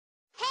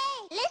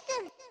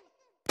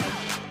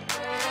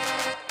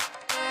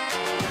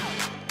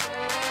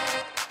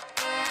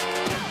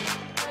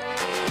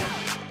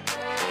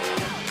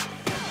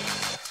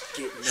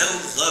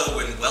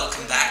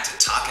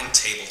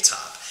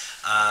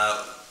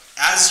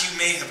as you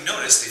may have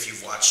noticed, if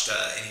you've watched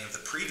any of the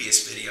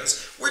previous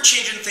videos, we're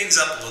changing things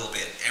up a little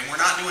bit. And we're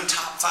not doing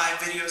top 5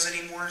 videos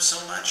anymore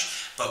so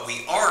much, but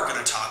we are going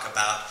to talk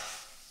about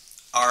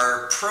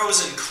our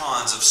pros and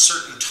cons of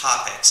certain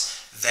topics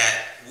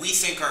that we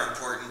think are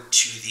important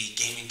to the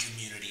gaming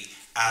community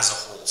as a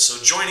whole.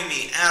 So joining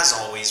me, as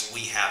always,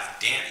 we have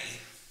Danny.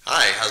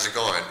 Hi, how's it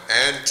going?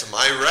 And to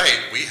my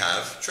right, we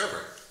have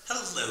Trevor.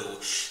 Hello.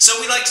 So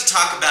we like to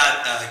talk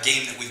about a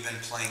game that we've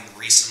been playing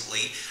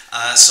recently.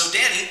 So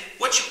Danny,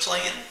 what you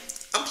playing?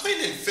 I'm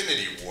playing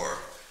Infinity War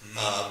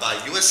by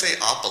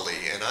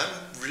USAopoly, and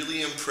I'm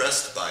really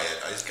impressed by it.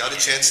 I got a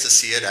chance to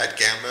see it at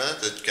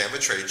the Gamma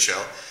trade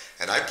show,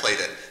 and I played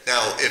it.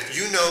 Now, if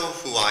you know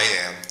who I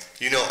am,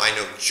 you know I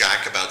know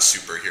jack about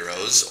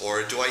superheroes,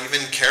 or do I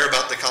even care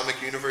about the comic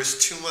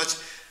universe too much?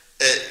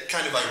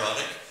 Kind of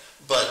ironic,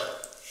 but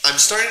I'm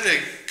starting to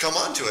come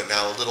onto it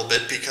now a little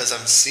bit because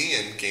I'm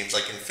seeing games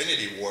like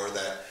Infinity War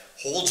that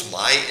holds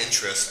my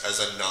interest as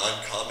a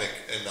non-comic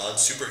and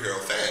non-superhero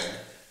fan,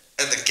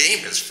 and the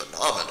game is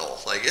phenomenal.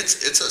 Like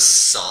it's a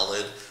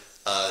solid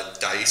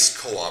dice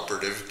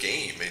cooperative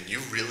game, and you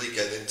really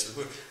get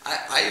into it.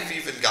 I've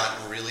even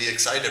gotten really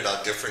excited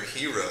about different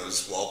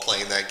heroes while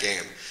playing that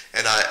game,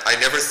 and I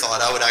never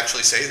thought I would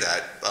actually say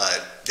that,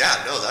 but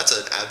yeah, no, that's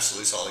an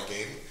absolutely solid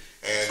game.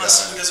 And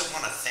plus, who doesn't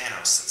want a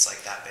Thanos that's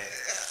like that big?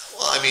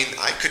 Well, I mean,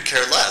 I could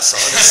care less,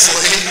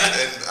 honestly.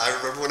 And I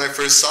remember when I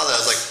first saw that,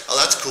 I was like, "Oh,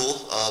 that's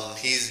cool.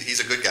 He's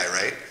a good guy,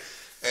 right?"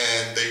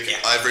 And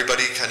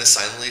everybody kind of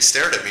silently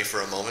stared at me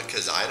for a moment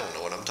because I don't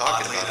know what I'm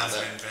talking Oddly about.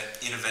 enough,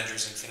 in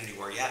Avengers: Infinity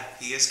War, yeah,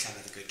 he is kind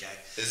of the good guy.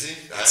 Is he?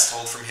 That's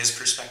told from his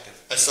perspective.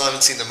 I still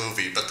haven't seen the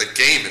movie, but the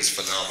game is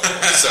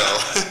phenomenal. So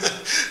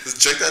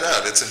check that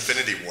out. It's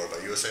Infinity War by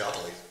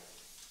USAopoly.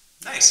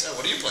 Nice. Yeah,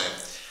 what are you playing?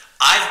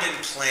 I've been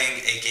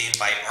playing a game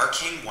by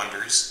Arcane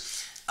Wonders.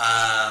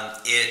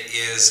 It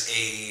is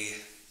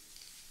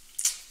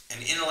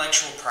an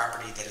intellectual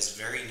property that is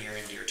very near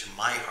and dear to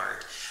my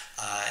heart,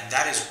 and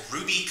that is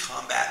Ruby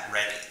Combat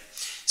Ready.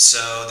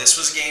 So this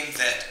was a game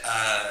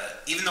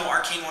that, even though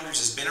Arcane Wonders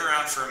has been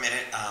around for a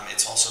minute,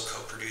 it's also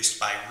co-produced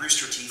by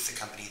Rooster Teeth, the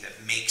company that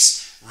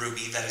makes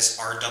Ruby, that is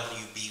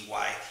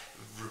RWBY,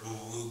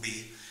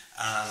 Ruby.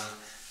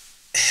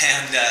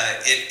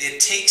 It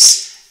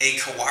takes a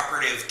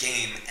cooperative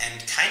game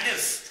and kind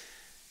of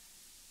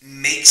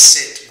makes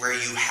it where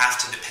you have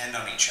to depend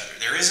on each other.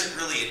 There isn't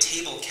really a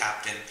table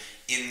captain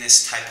in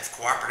this type of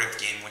cooperative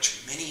game,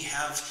 which many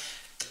have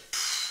the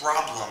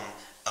problem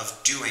of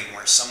doing,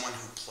 where someone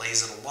who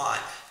plays it a lot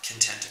can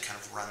tend to kind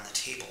of run the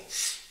table.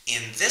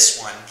 In this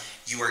one,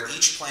 you are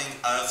each playing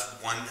of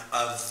one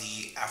of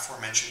the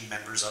aforementioned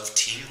members of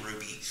Team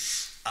Ruby,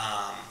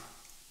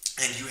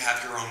 and you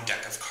have your own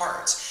deck of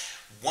cards.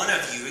 One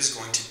of you is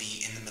going to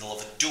be in the middle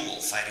of a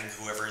duel, fighting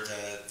whoever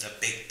the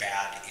big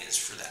bad is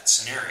for that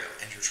scenario,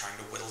 and you're trying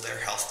to whittle their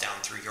health down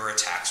through your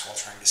attacks while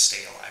trying to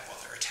stay alive while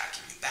they're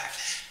attacking you back.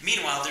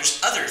 Meanwhile, there's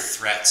other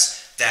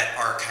threats that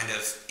are kind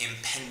of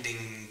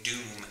impending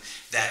doom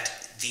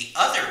that the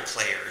other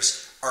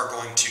players are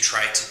going to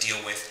try to deal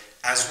with,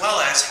 as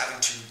well as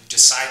having to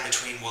decide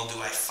between, well,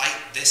 do I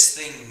fight this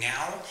thing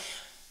now,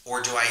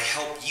 or do I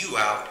help you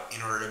out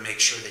in order to make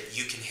sure that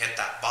you can hit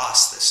that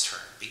boss this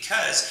turn?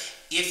 Because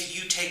if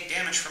you take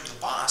damage from the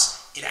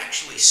boss, it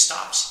actually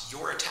stops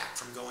your attack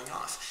from going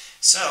off.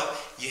 So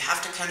you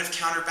have to kind of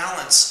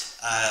counterbalance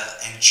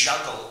and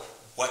juggle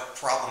what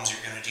problems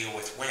you're going to deal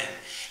with when.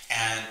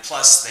 And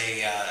plus,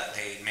 they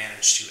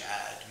managed to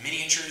add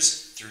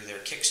miniatures through their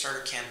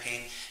Kickstarter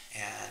campaign,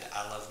 and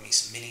I love me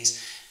some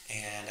minis,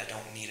 and I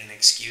don't need an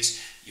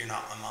excuse. You're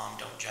not my mom,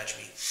 don't judge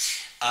me.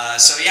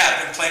 So yeah,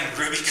 I've been playing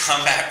Ruby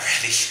Combat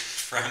Ready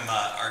from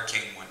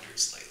Arcane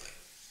Wonders lately.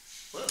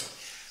 Well.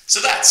 So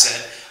that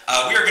said,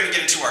 we are going to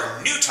get into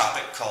our new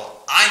topic called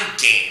I'm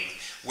Game,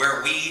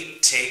 where we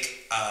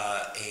take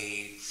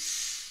a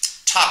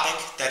topic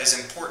that is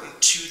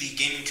important to the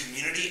gaming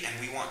community and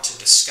we want to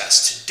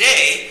discuss.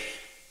 Today,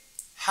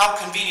 how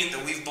convenient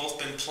that we've both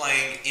been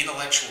playing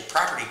intellectual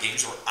property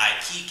games, or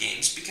IP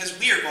games, because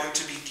we are going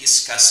to be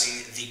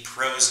discussing the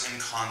pros and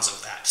cons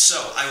of that.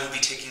 So I will be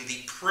taking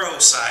the pro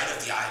side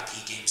of the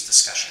IP games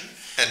discussion.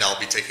 And I'll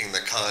be taking the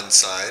con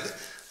side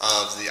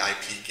of the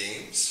IP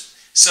games.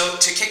 So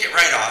to kick it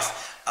right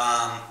off,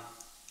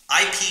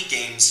 IP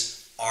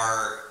games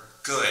are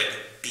good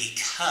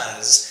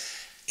because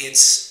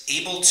it's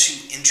able to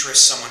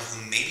interest someone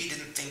who maybe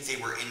didn't think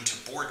they were into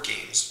board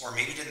games, or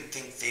maybe didn't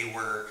think they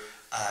were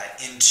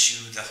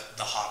into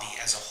the hobby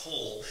as a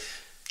whole,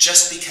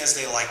 just because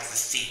they like the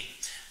theme.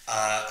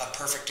 A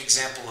perfect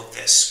example of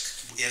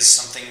this is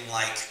something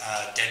like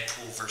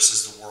Deadpool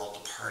versus the World,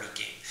 a party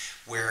game,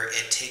 where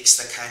it takes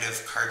the kind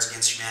of Cards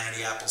Against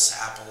Humanity, Apples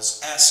to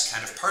Apples-esque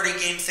kind of party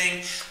game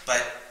thing,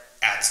 but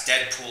adds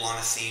Deadpool on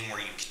a theme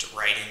where you get to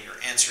write in your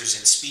answers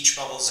in speech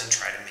bubbles and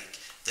try to make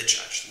the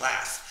judge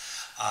laugh.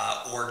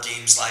 Or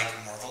games like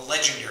Marvel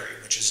Legendary,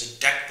 which is a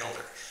deck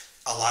builder.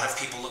 A lot of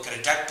people look at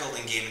a deck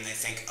building game and they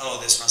think, oh,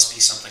 this must be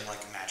something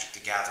like Magic the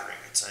Gathering.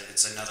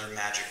 It's another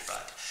Magic,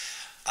 but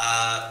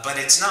But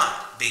it's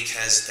not,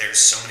 because there's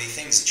so many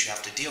things that you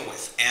have to deal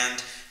with,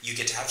 and you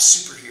get to have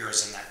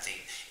superheroes in that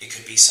theme. It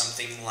could be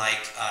something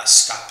like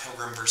Scott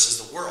Pilgrim versus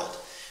the World,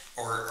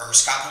 or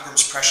Scott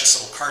Pilgrim's Precious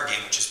Little Card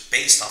Game, which is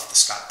based off the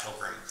Scott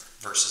Pilgrim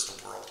versus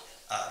the World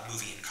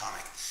movie and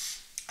comic,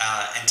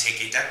 and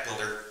take a deck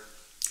builder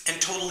and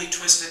totally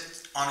twist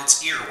it on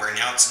its ear, where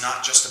now it's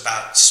not just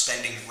about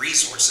spending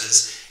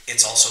resources,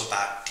 it's also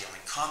about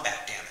dealing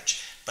combat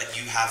damage. But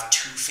you have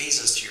two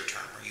phases to your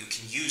turn, where you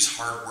can use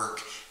hard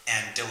work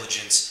and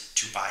diligence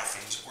to buy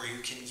things, or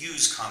you can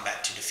use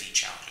combat to defeat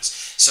challenges.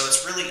 So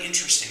it's really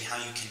interesting how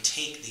you can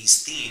take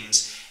these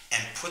themes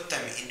and put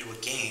them into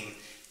a game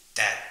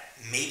that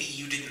maybe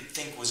you didn't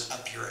think was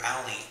up your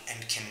alley,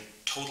 and can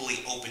totally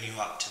open you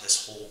up to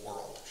this whole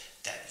world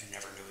that you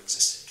never knew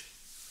existed.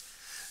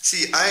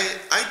 See,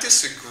 I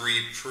disagree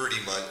pretty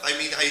much. I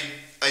mean,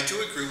 I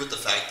do agree with the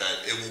fact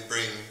that it will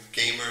bring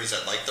gamers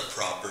that like the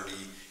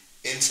property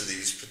into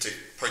these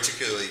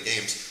particularly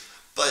games.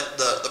 But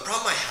the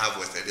problem I have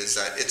with it is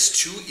that it's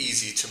too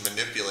easy to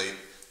manipulate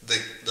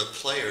the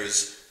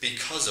players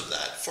because of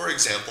that. For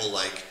example,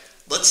 like,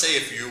 let's say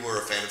if you were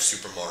a fan of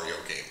Super Mario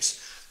games.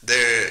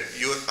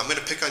 I'm going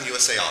to pick on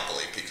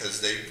USAopoly because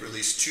they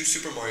released 2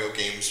 Super Mario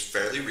games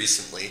fairly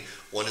recently.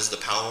 One is the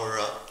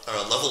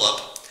Level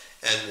Up,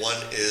 and one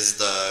is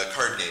the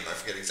card game. I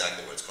forget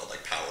exactly what it's called,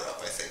 like Power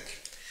Up, I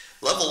think.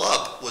 Level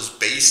Up was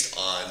based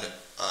on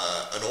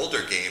an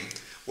older game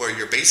where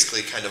you're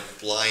basically kind of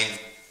blind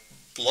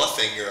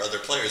bluffing your other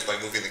players by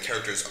moving the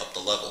characters up the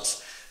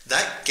levels.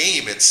 That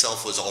game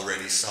itself was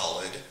already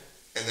solid,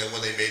 and then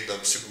when they made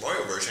the Super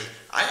Mario version,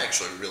 I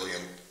actually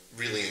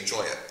really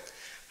enjoy it.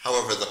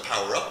 However, the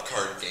Power Up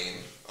card game,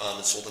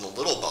 it's sold in a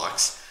little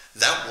box,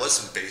 that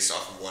wasn't based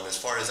off of one as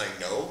far as I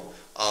know,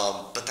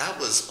 but that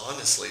was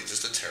honestly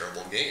just a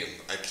terrible game.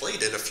 I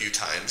played it a few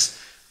times,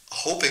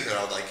 hoping that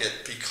I'd like it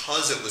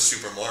because it was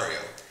Super Mario.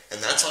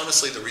 And that's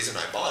honestly the reason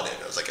I bought it.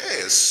 I was like, hey,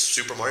 it's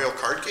Super Mario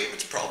card game,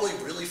 it's probably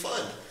really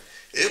fun.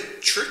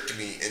 It tricked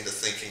me into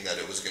thinking that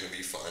it was going to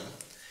be fun.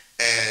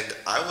 And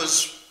I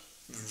was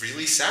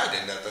really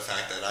saddened at the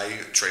fact that I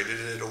traded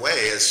it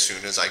away as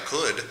soon as I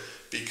could,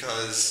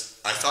 because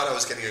I thought I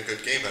was getting a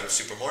good game out of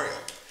Super Mario.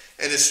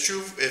 And it's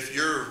true if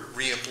you're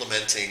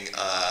re-implementing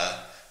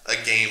a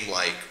game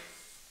like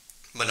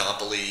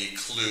Monopoly,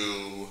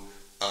 Clue,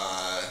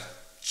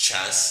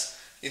 chess,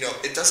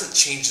 it doesn't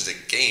change the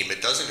game.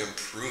 It doesn't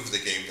improve the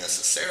game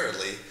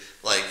necessarily.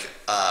 Like,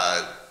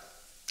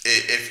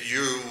 if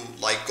you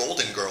like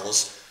Golden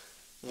Girls,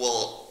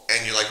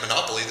 and you like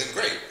Monopoly, then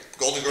great.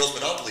 Golden Girls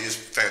Monopoly is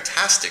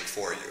fantastic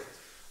for you.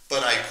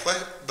 But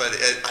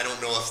I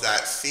don't know if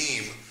that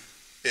theme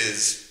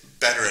is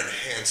better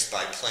enhanced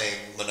by playing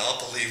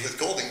Monopoly with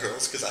Golden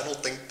Girls, because I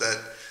don't think that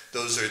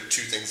those are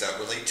two things that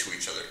relate to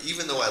each other,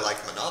 even though I like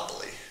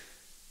Monopoly.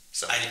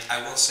 So I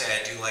will say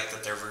I do like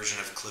that their version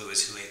of Clue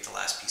is who ate the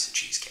last piece of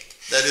cheesecake.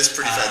 That is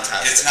pretty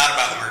fantastic. It's not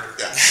about murder.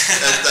 Yeah,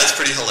 that's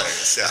pretty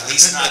hilarious. Yeah. At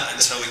least not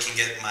until we can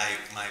get my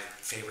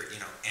favorite,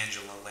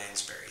 Angela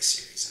Lansbury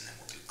series, and then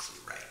we'll do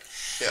Clue right.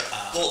 Yeah.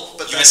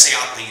 But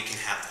USAopoly, you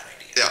can have that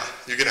idea. Yeah,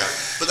 you can have.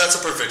 But that's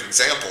a perfect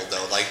example,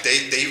 though. Like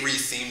they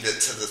rethemed it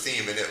to the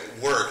theme, and it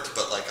worked.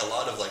 But like a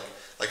lot of like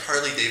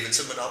Harley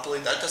Davidson Monopoly,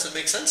 that doesn't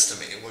make sense to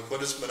me.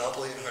 What is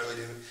Monopoly and Harley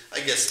Davidson?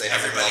 I guess they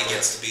have everybody Monopoly.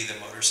 gets to be the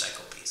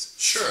motorcycle piece.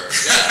 Sure.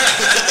 Yeah.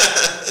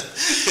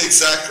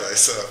 Exactly.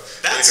 So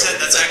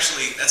that's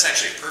actually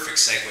a perfect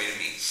segue to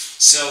me.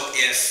 So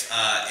if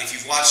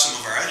you've watched some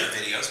of our other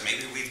videos,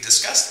 maybe we've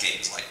discussed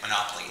games like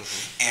Monopoly,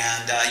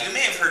 and you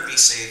may have heard me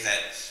say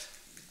that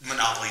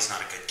Monopoly is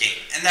not a good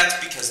game, and that's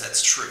because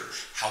that's true.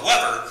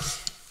 However,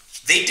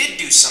 they did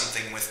do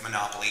something with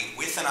Monopoly,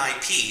 with an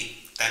IP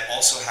that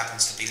also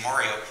happens to be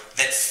Mario,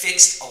 that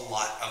fixed a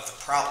lot of the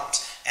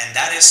problems. And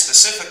that is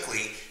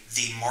specifically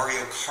the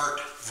Mario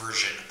Kart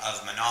version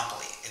of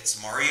Monopoly.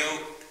 It's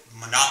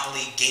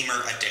Monopoly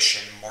Gamer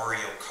Edition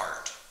Mario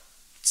Kart,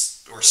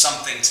 or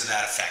something to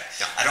that effect.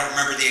 Yeah. I don't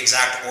remember the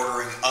exact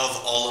ordering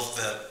of all of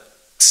the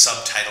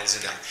subtitles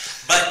in there.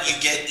 But you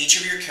get each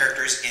of your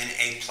characters in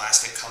a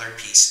plastic colored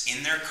piece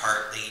in their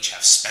cart. They each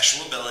have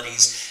special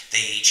abilities. They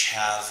each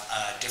have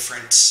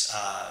different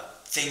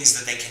things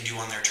that they can do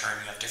on their turn.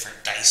 You have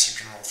different dice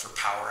you can roll for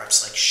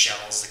power-ups, like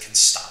shells that can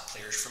stop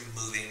players from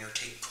moving or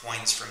take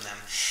coins from them.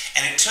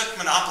 And it took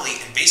Monopoly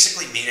and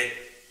basically made it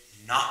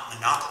not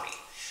Monopoly.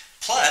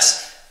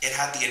 Plus, it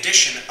had the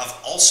addition of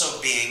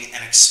also being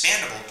an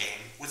expandable game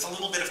with a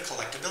little bit of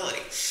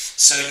collectability.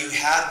 So you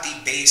had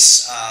the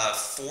base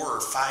 4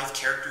 or 5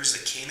 characters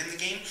that came in the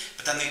game,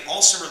 but then they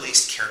also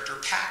released character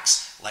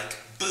packs, like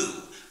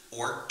Boo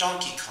or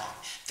Donkey Kong,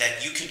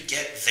 that you could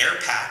get their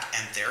pack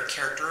and their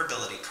character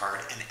ability card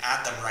and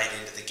add them right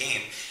into the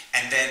game.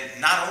 And then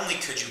not only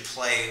could you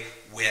play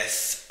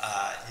with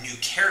new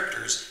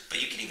characters,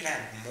 but you could even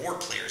add more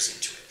players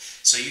into it.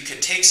 So you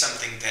could take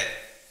something that,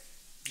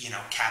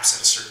 caps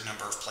at a certain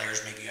number of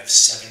players. Maybe you have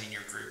 7 in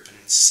your group and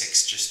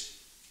 6 just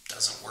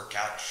doesn't work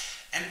out.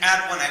 and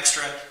add one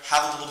extra,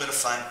 have a little bit of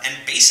fun, and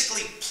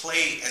basically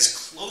play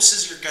as close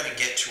as you're going to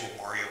get to a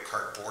Mario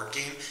Kart board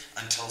game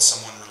until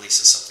someone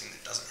releases something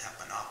that doesn't have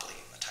Monopoly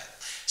in the title.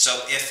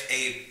 So if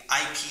a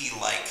IP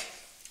like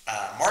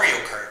Mario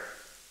Kart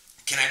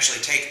can actually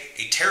take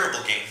a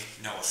terrible game,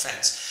 no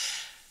offense,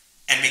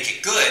 and make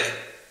it good,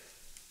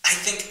 I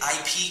think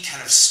IP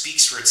kind of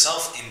speaks for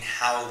itself in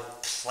how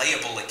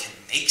playable it can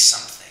make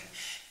something.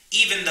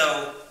 Even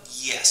though,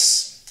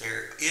 yes,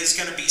 there is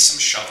going to be some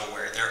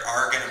shovelware. There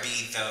are going to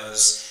be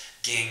those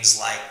games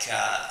like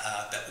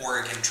the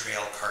Oregon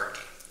Trail card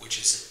game, which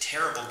is a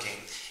terrible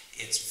game.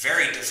 It's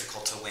very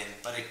difficult to win,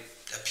 but it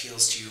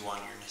appeals to you on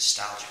your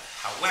nostalgia.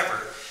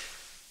 However,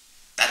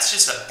 that's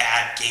just a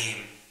bad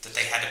game that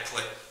they had to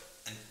put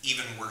an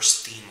even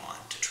worse theme on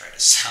to try to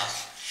sell.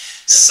 Yeah.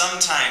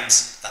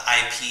 Sometimes the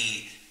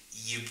IP,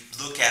 you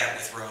look at it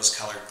with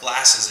rose-colored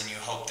glasses and you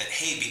hope that,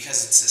 hey,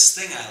 because it's this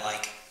thing I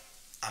like,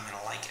 I'm going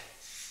to like it.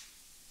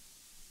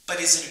 But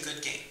is it a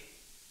good game?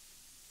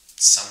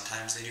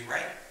 Sometimes they do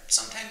right,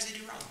 sometimes they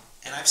do wrong.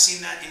 And I've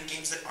seen that in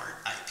games that aren't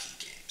IP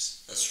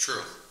games. That's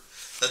true.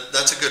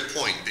 That's a good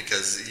point,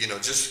 because,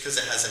 just because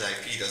it has an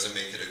IP doesn't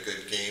make it a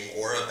good game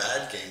or a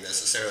bad game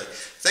necessarily.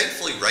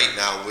 Thankfully, right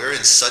now, we're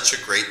in such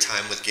a great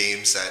time with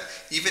games that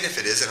even if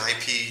it is an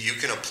IP, you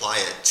can apply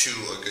it to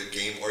a good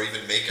game or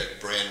even make a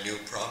brand new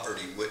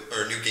property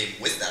or a new game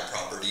with that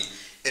property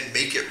and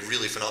make it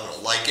really phenomenal.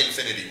 Like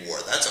Infinity War,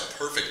 that's a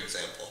perfect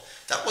example.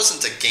 That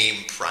wasn't a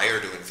game prior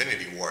to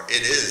Infinity War.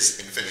 It is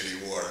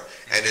Infinity War,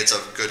 and it's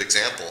a good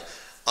example.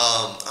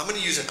 I'm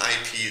going to use an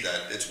IP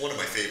that, it's one of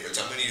my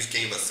favorites. I'm going to use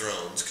Game of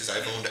Thrones, because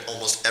I've owned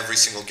almost every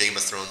single Game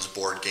of Thrones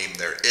board game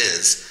there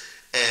is,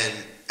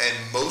 and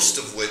most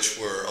of which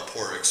were a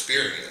poor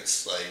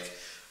experience. Like,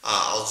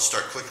 I'll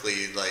start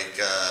quickly, like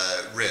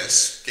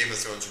Risk, Game of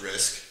Thrones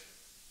Risk.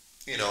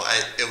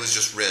 It was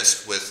just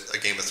Risk with a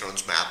Game of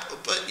Thrones map,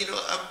 but,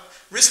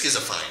 Risk is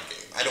a fine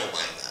game. I don't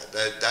mind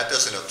that. That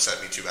doesn't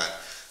upset me too bad.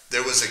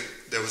 There was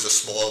a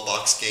small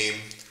box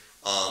game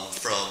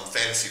from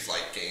Fantasy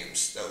Flight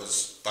Games that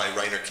was by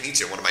Reiner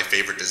Knizia, one of my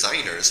favorite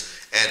designers,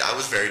 and I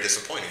was very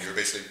disappointed. You were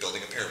basically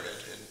building a pyramid,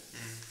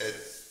 and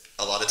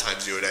a lot of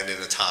times you would end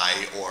in a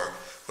tie, or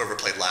whoever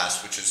played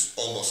last, which is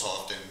almost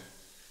often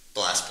the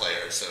last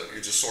player, so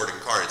you're just sorting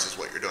cards is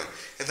what you're doing,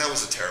 and that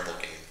was a terrible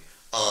game.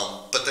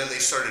 But then they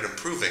started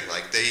improving,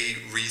 like they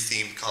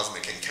re-themed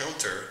Cosmic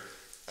Encounter,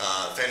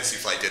 Fantasy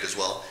Flight did as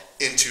well,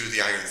 into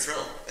the Iron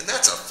Throne, and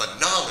that's a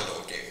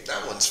phenomenal game.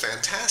 That one's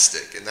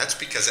fantastic, and that's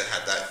because it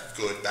had that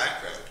good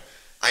background.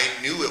 I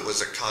knew it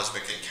was a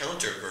Cosmic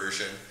Encounter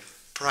version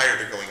prior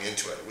to going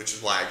into it, which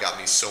is why it got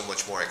me so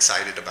much more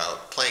excited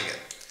about playing it.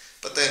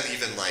 But then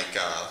even like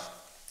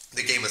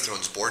the Game of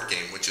Thrones board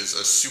game, which is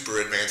a super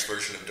advanced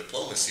version of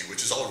Diplomacy,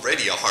 which is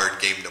already a hard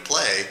game to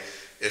play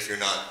if you're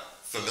not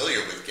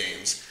familiar with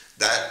games,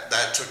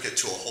 that took it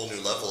to a whole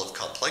new level of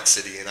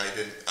complexity, and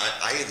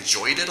I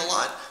enjoyed it a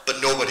lot,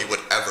 but nobody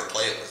would ever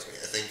play it with me.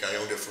 I think I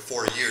owned it for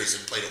 4 years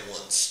and played it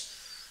once.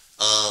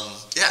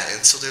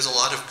 And so there's a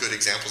lot of good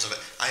examples of it.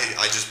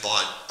 I just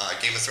bought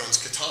Game of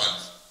Thrones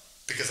Catan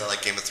because I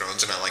like Game of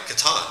Thrones and I like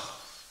Catan.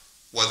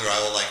 Whether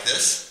I will like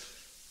this,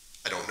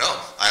 I don't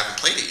know. I haven't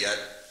played it yet,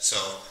 so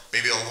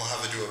maybe I'll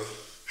have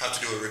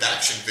to do a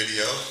redaction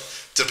video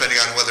depending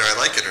on whether I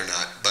like it or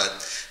not.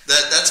 But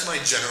that's my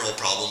general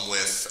problem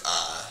with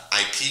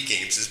IP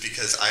games, is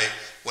because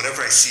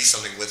whenever I see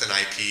something with an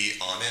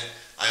IP on it,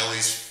 I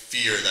always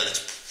fear that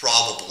it's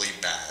probably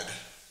bad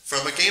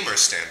from a gamer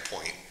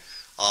standpoint.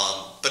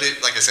 But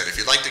like I said, if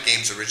you like the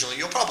games originally,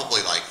 you'll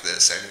probably like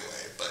this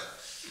anyway. But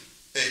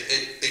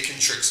it can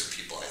trick some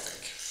people, I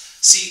think.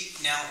 See,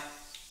 now,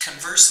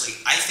 conversely,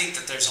 I think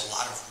that there's a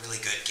lot of really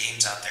good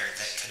games out there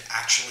that could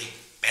actually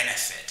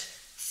benefit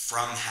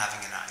from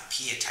having an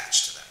IP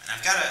attached to them. And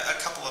I've got a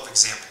couple of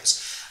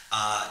examples.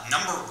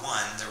 Number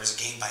one, there was a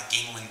game by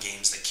Gamelin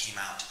Games that came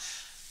out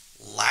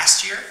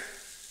last year.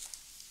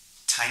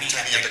 Tiny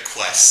Epic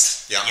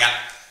Quest. Yeah. Yep.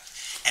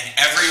 And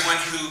everyone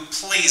who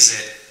plays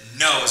it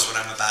knows what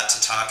I'm about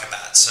to talk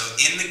about. So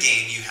in the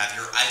game, you have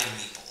your item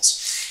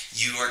meeples.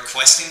 You are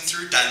questing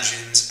through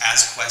dungeons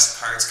as quest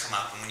cards come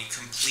up, and when you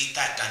complete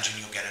that dungeon,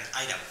 you'll get an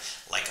item,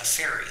 like a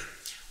fairy,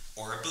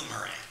 or a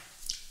boomerang,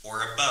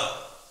 or a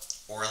bow,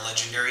 or a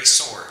legendary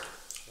sword,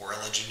 or a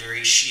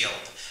legendary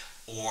shield,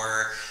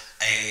 or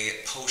a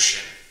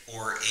potion,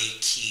 or a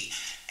key.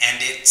 And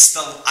it's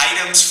the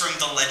items from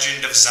The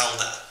Legend of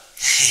Zelda.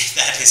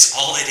 That is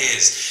all it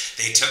is.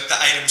 They took the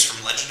items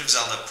from Legend of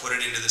Zelda, put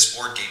it into this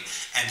board game,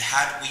 and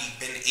had we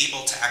been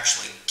able to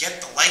actually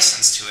get the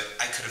license to it,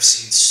 I could have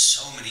seen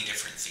so many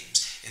different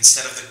themes.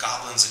 Instead of the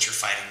goblins that you're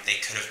fighting, they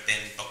could have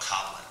been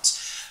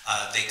bokoblins.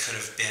 They could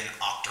have been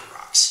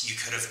octoroks. You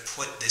could have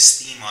put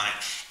this theme on it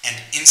and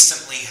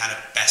instantly had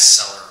a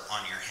bestseller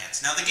on your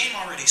hands. Now, the game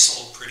already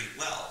sold pretty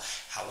well.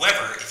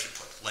 However, if you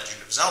put Legend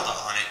of Zelda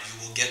on it, you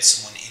will get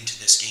someone into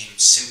this game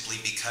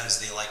simply because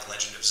they like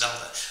Legend of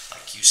Zelda,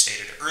 like you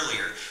stated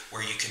earlier,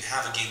 where you can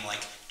have a game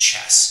like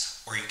chess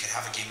Or you could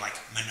have a game like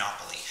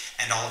Monopoly,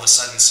 and all of a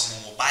sudden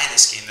someone will buy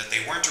this game that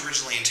they weren't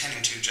originally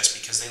intending to just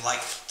because they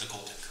like the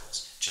Golden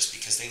Girls, just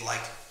because they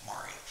like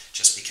Mario,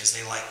 just because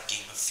they like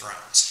Game of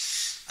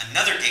Thrones.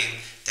 Another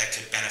game that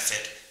could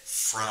benefit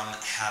from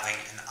having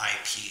an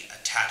IP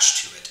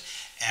attached to it,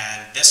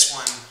 and this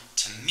one,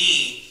 to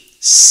me,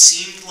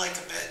 seemed like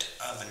a bit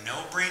of a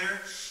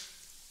no-brainer,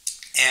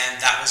 and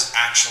that was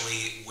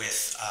actually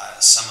with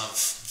some of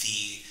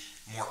the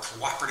more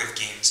cooperative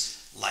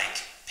games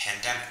like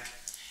Pandemic.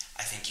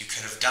 I think you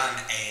could have done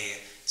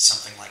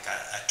something like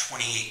a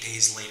 28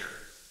 Days Later,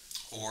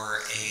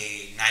 or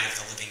a Night of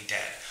the Living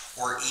Dead,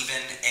 or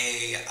even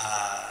a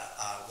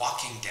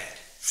Walking Dead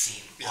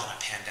theme on a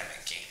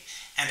Pandemic game,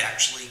 and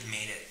actually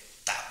made it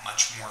that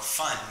much more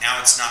fun.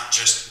 Now it's not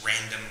just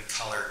random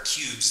color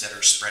cubes that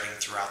are spreading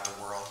throughout the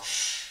world,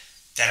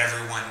 that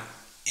everyone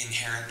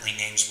inherently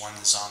names one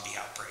the zombie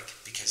outbreak,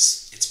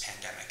 because it's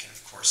Pandemic, and of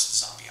course the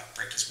zombie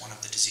outbreak is one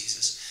of the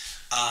diseases.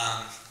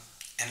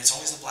 And it's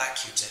always the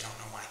black cubes, I don't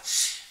know why.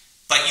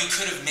 But you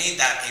could have made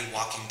that a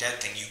Walking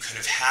Dead thing. You could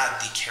have had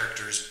the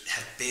characters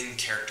have been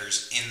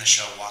characters in the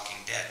show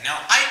Walking Dead.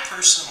 Now, I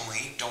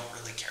personally don't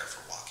really care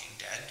for Walking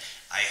Dead.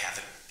 I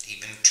haven't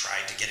even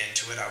tried to get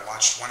into it. I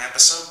watched one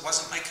episode,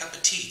 wasn't my cup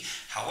of tea.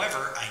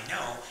 However, I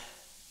know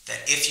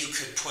that if you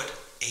could put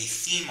a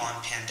theme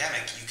on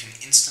Pandemic, you can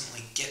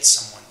instantly get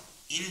someone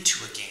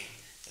into a game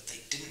that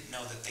they didn't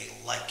know that they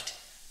liked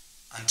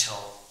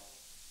until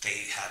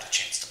they had a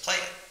chance to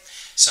play it.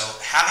 So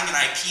having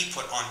an IP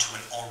put onto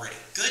an already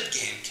good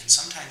game can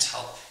sometimes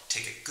help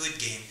take a good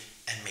game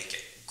and make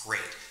it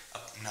great.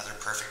 Another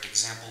perfect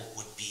example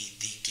would be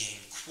the game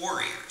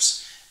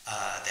Quarriors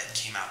that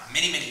came out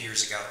many, many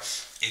years ago.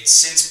 It's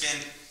since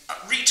been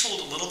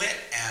retooled a little bit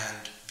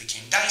and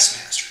became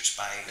Dice Masters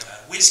by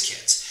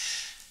WizKids.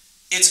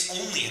 It's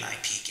only an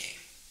IP game,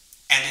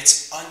 and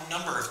it's a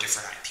number of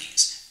different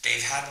IPs.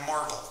 They've had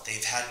Marvel,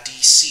 they've had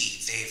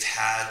DC, they've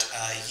had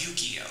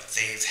Yu-Gi-Oh!,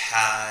 they've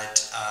had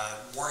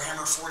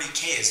Warhammer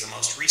 40k is the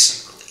most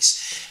recent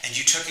release. And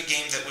you took a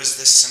game that was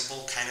this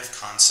simple kind of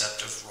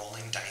concept of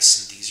rolling dice,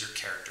 and these are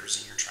characters,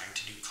 and you're trying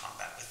to do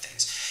combat with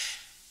things,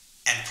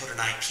 and put an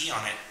IP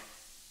on it,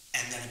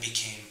 and then it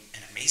became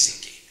an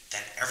amazing game.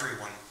 Then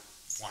everyone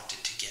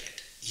wanted to get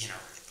it. You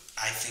know,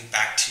 I think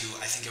back to,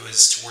 I think it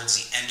was towards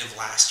the end of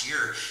last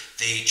year,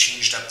 they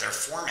changed up their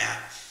format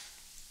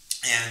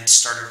and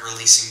started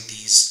releasing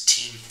these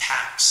team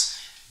packs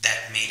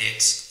that made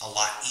it a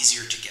lot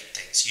easier to get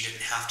things. You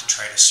didn't have to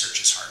try to search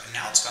as hard. And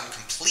now it's gone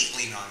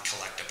completely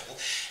non-collectible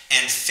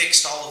and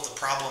fixed all of the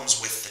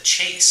problems with the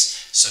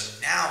chase. So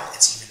now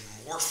it's even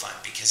more fun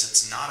because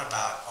it's not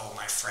about, oh,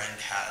 my friend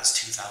has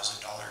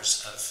 $2,000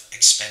 of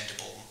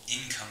expendable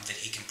income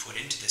that he can put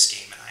into this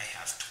game and I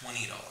have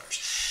 $20.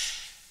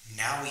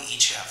 Now we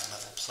each have a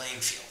level playing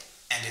field.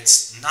 And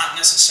it's not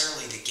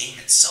necessarily the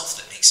game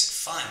itself that makes it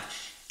fun.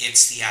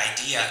 It's the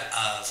idea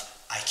of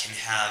I can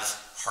have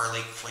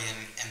Harley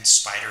Quinn and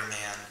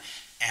Spider-Man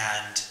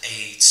and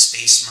a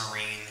Space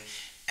Marine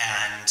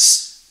and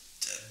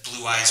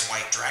Blue Eyes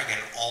White Dragon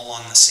all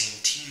on the same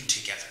team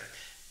together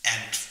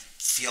and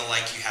feel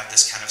like you have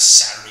this kind of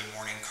Saturday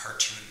morning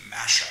cartoon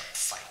mashup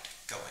fight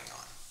going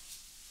on.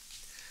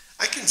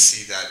 I can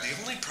see that. The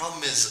only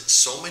problem is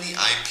so many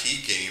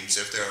IP games,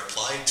 if they're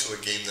applied to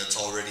a game that's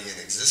already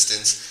in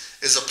existence,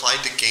 is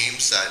applied to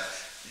games that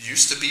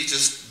used to be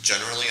just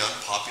generally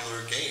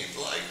unpopular games.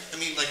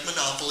 Like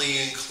Monopoly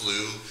and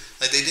Clue.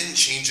 Like, they didn't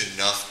change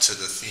enough to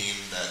the theme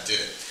that did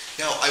it.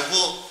 Now,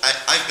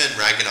 I've been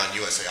ragging on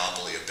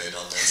USAopoly a bit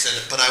on this,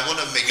 but I want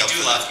to make up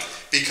for that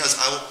because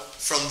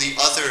from the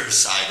other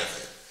side of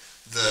it,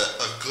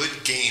 a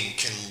good game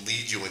can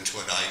lead you into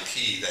an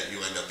IP that you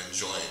end up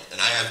enjoying, and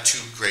I have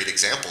two great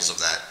examples of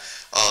that.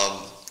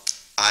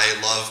 I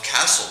love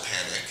Castle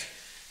Panic,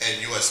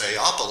 and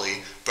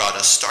USAopoly brought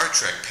us Star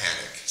Trek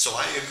Panic. So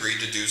I agreed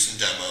to do some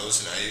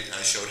demos, and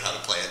I showed how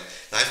to play it.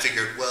 And I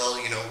figured, well,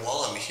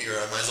 while I'm here,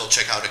 I might as well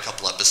check out a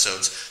couple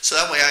episodes, so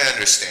that way I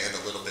understand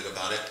a little bit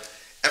about it.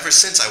 Ever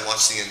since, I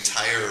watched the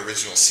entire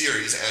original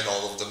series and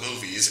all of the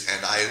movies,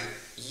 and I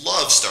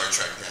love Star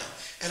Trek now.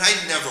 And I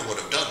never would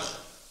have done that.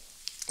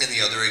 And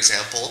the other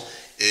example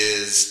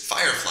is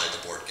Firefly,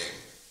 the board game.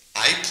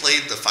 I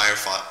played the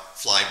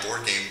Firefly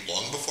board game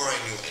long before I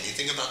knew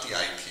anything about the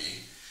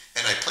IP,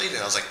 and I played it,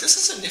 and I was like, this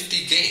is a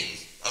nifty game.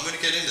 I'm going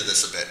to get into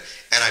this a bit.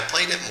 And I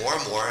played it more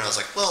and more, and I was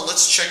like, well,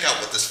 let's check out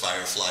what this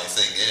Firefly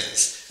thing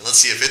is, and let's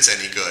see if it's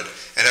any good.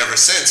 And ever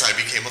since, I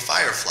became a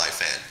Firefly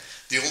fan.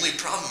 The only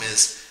problem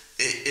is,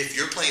 if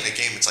you're playing a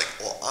game, it's like,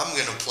 well, I'm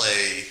going to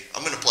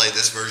play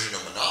this version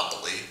of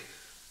Monopoly.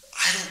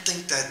 I don't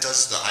think that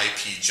does the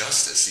IP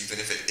justice, even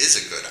if it is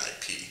a good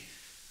IP.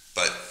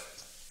 But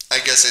I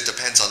guess it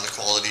depends on the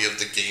quality of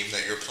the game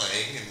that you're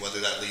playing and whether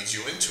that leads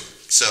you into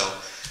it. So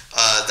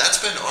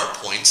That's been our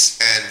points,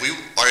 and we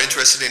are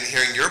interested in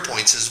hearing your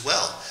points as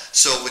well.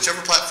 So whichever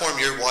platform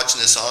you're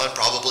watching this on,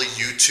 probably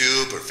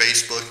YouTube or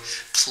Facebook,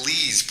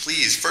 please,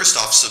 first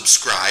off,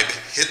 subscribe,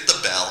 hit the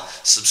bell,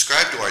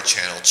 subscribe to our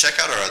channel, check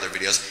out our other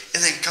videos,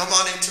 and then come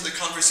on into the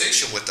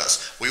conversation with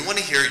us. We want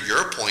to hear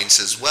your points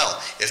as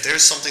well. If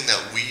there's something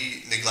that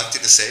we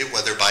neglected to say,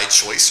 whether by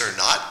choice or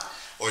not,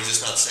 or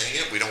just not saying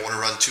it, we don't want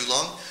to run too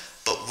long,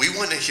 but we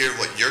want to hear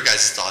what your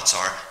guys' thoughts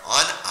are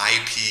on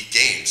IP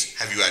games.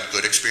 Have you had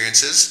good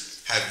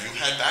experiences? Have you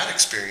had bad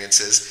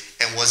experiences?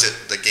 And was it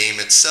the game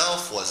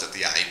itself? Was it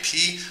the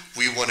IP?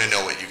 We want to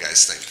know what you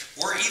guys think.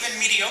 Or even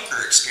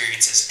mediocre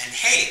experiences. And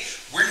hey,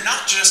 we're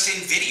not just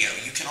in video.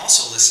 You can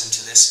also listen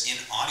to this in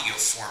audio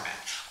format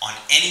on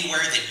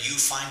anywhere that you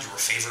find your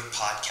favorite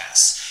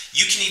podcasts.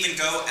 You can even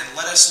go and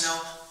let us know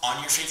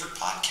on your favorite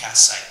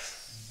podcast site.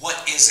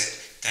 What is it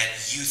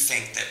that you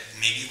think that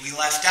maybe we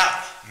left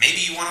out?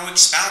 Maybe you want to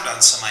expound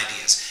on some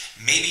ideas.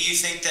 Maybe you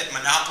think that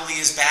Monopoly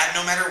is bad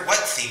no matter what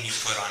theme you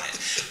put on it.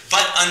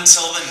 But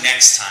until the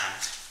next time,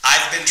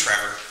 I've been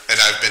Trevor. And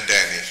I've been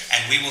Danny.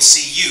 And we will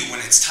see you when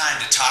it's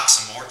time to talk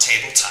some more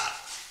tabletop.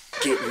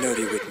 Get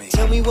nerdy with me.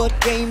 Tell me what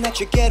game that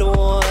you get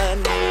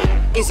on.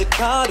 Is it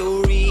card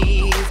or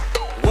read?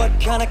 What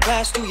kind of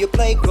class do you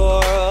play,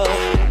 girl?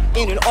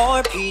 In an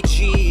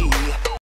RPG?